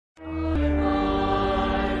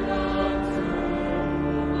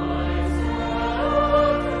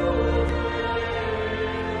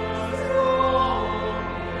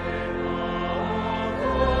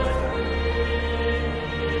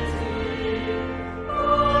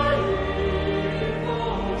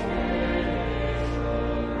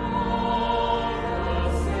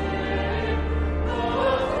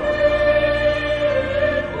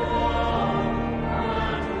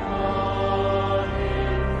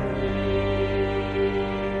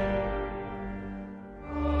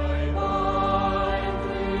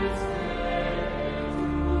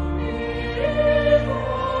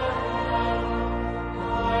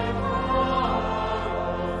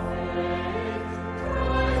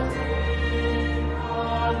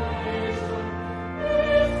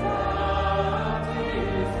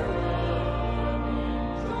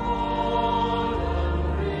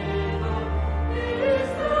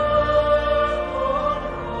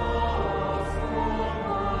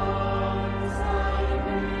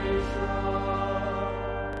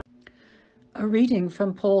reading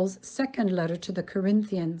from Paul's second letter to the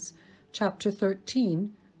Corinthians, chapter 13,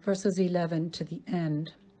 verses 11 to the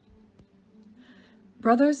end.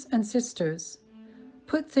 Brothers and sisters,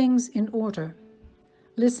 put things in order.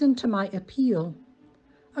 Listen to my appeal.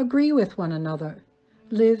 Agree with one another.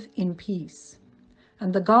 Live in peace.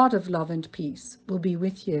 And the God of love and peace will be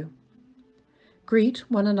with you. Greet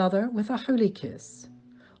one another with a holy kiss.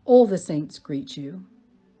 All the saints greet you.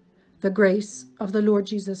 The grace of the Lord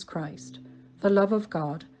Jesus Christ, the love of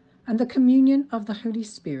God, and the communion of the Holy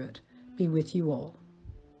Spirit be with you all.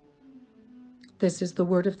 This is the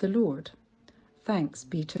word of the Lord. Thanks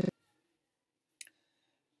be to God.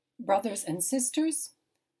 Brothers and sisters,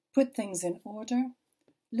 put things in order.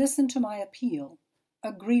 Listen to my appeal.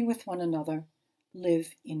 Agree with one another.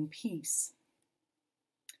 Live in peace.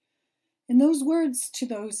 In those words to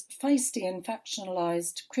those feisty and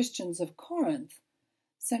factionalized Christians of Corinth,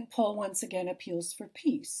 St. Paul once again appeals for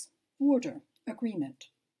peace, order, agreement.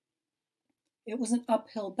 It was an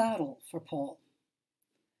uphill battle for Paul.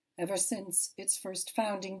 Ever since its first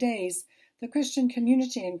founding days, the Christian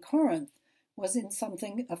community in Corinth was in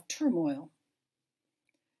something of turmoil.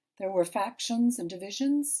 There were factions and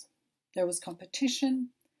divisions, there was competition,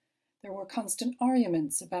 there were constant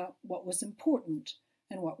arguments about what was important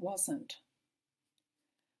and what wasn't.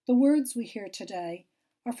 The words we hear today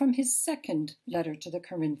are from his second letter to the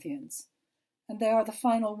Corinthians, and they are the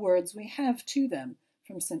final words we have to them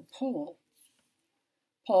from St. Paul.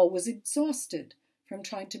 Paul was exhausted from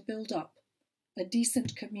trying to build up a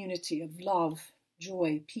decent community of love,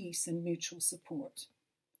 joy, peace, and mutual support.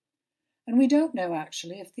 And we don't know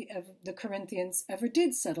actually if the Corinthians ever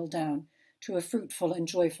did settle down to a fruitful and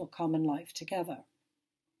joyful common life together.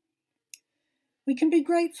 We can be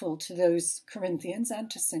grateful to those Corinthians and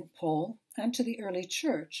to St. Paul and to the early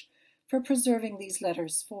church for preserving these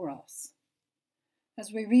letters for us.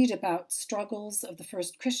 As we read about struggles of the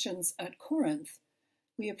first Christians at Corinth,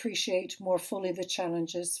 we appreciate more fully the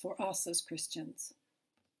challenges for us as Christians.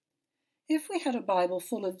 If we had a Bible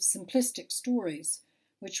full of simplistic stories,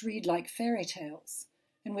 which read like fairy tales,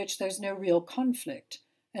 in which there's no real conflict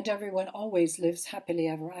and everyone always lives happily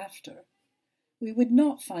ever after, we would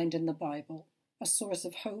not find in the Bible a source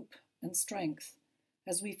of hope and strength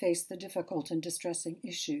as we face the difficult and distressing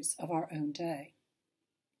issues of our own day.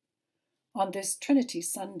 On this Trinity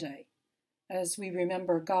Sunday, as we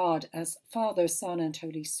remember God as Father, Son, and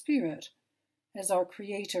Holy Spirit, as our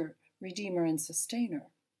Creator, Redeemer, and Sustainer,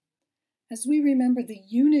 as we remember the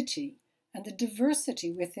unity and the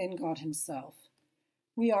diversity within God Himself,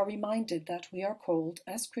 we are reminded that we are called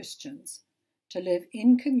as Christians to live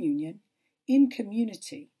in communion, in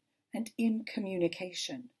community, and in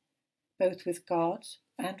communication, both with God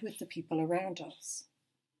and with the people around us.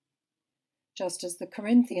 Just as the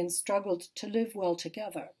Corinthians struggled to live well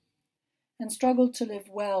together, and struggled to live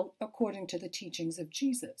well according to the teachings of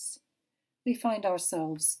Jesus, we find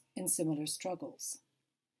ourselves in similar struggles.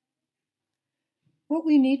 What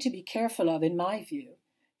we need to be careful of, in my view,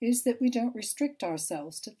 is that we don't restrict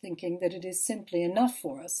ourselves to thinking that it is simply enough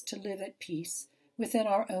for us to live at peace within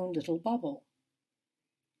our own little bubble.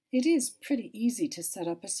 It is pretty easy to set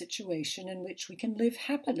up a situation in which we can live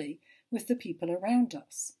happily with the people around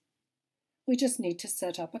us. We just need to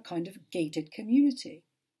set up a kind of gated community.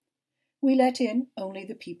 We let in only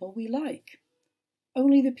the people we like,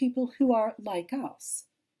 only the people who are like us,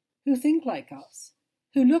 who think like us,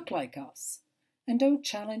 who look like us, and don't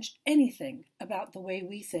challenge anything about the way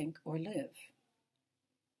we think or live.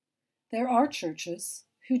 There are churches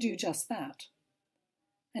who do just that,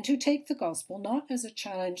 and who take the gospel not as a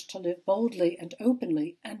challenge to live boldly and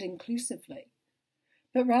openly and inclusively,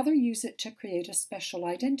 but rather use it to create a special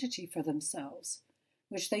identity for themselves,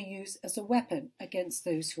 which they use as a weapon against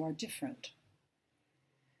those who are different.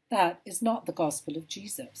 That is not the gospel of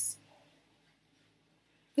Jesus.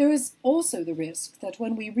 There is also the risk that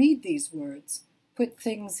when we read these words, put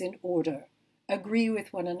things in order, agree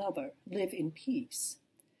with one another, live in peace,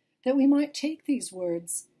 that we might take these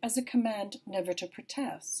words as a command never to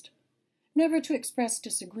protest, never to express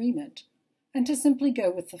disagreement, and to simply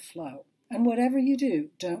go with the flow. And whatever you do,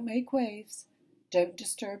 don't make waves, don't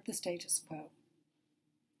disturb the status quo.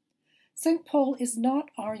 St. Paul is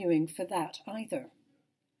not arguing for that either.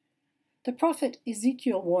 The prophet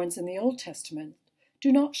Ezekiel warns in the Old Testament,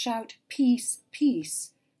 do not shout, peace,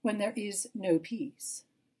 peace, when there is no peace.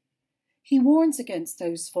 He warns against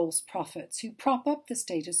those false prophets who prop up the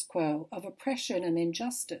status quo of oppression and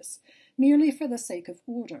injustice merely for the sake of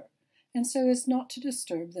order, and so as not to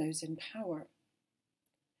disturb those in power.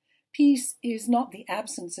 Peace is not the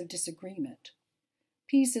absence of disagreement.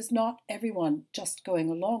 Peace is not everyone just going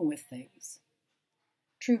along with things.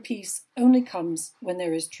 True peace only comes when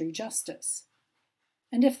there is true justice.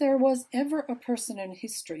 And if there was ever a person in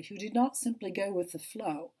history who did not simply go with the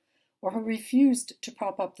flow, or who refused to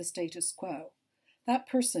prop up the status quo, that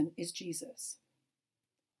person is Jesus.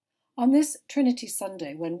 On this Trinity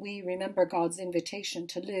Sunday, when we remember God's invitation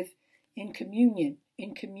to live in communion,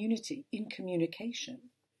 in community, in communication,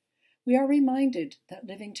 we are reminded that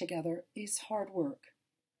living together is hard work.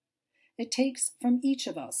 It takes from each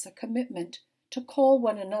of us a commitment to call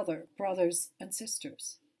one another brothers and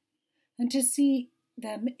sisters, and to see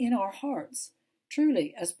them in our hearts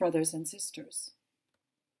truly as brothers and sisters.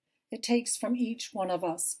 It takes from each one of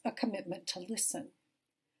us a commitment to listen,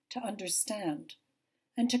 to understand,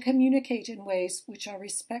 and to communicate in ways which are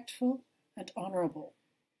respectful and honorable.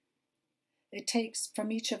 It takes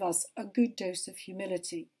from each of us a good dose of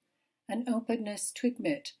humility, an openness to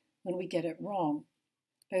admit when we get it wrong,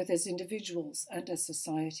 both as individuals and as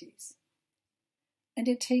societies. And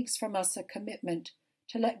it takes from us a commitment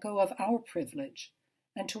to let go of our privilege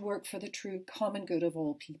and to work for the true common good of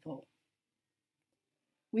all people.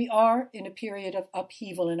 We are in a period of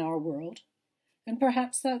upheaval in our world, and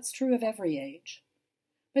perhaps that's true of every age.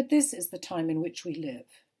 But this is the time in which we live,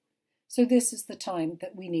 so this is the time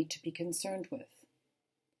that we need to be concerned with.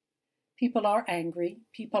 People are angry,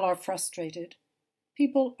 people are frustrated,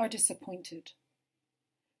 people are disappointed.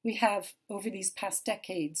 We have, over these past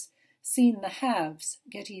decades, seen the haves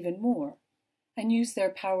get even more and use their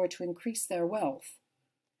power to increase their wealth.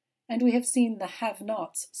 And we have seen the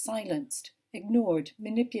have-nots silenced, ignored,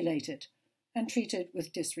 manipulated, and treated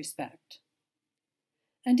with disrespect.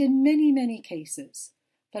 And in many, many cases,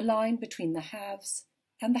 the line between the haves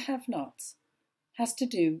and the have-nots has to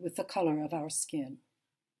do with the color of our skin.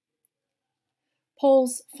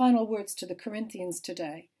 Paul's final words to the Corinthians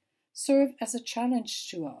today serve as a challenge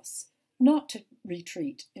to us not to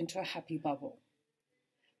retreat into a happy bubble.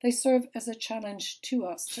 They serve as a challenge to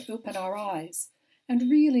us to open our eyes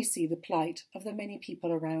and really see the plight of the many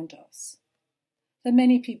people around us, the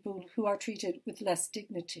many people who are treated with less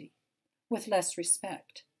dignity, with less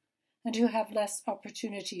respect, and who have less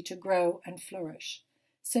opportunity to grow and flourish,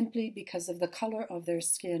 simply because of the color of their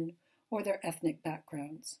skin or their ethnic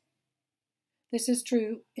backgrounds. This is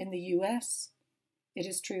true in the US, it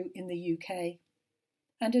is true in the UK,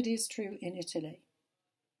 and it is true in Italy.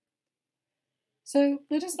 So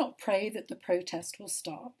let us not pray that the protest will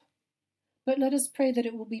stop, but let us pray that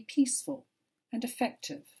it will be peaceful and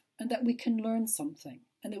effective, and that we can learn something,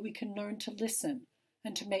 and that we can learn to listen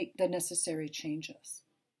and to make the necessary changes.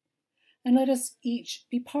 And let us each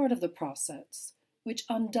be part of the process which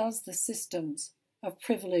undoes the systems of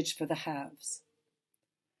privilege for the haves.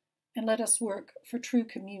 And let us work for true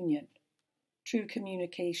communion, true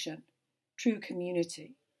communication, true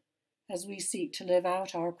community, as we seek to live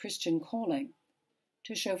out our Christian calling,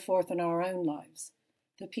 to show forth in our own lives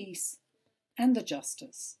the peace and the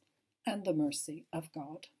justice and the mercy of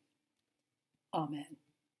God. Amen.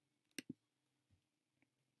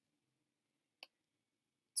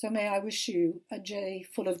 So may I wish you a day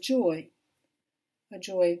full of joy, a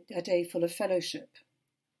day full of fellowship,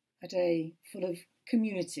 a day full of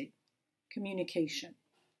community, communication,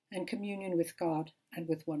 and communion with God and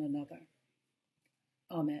with one another.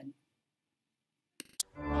 Amen.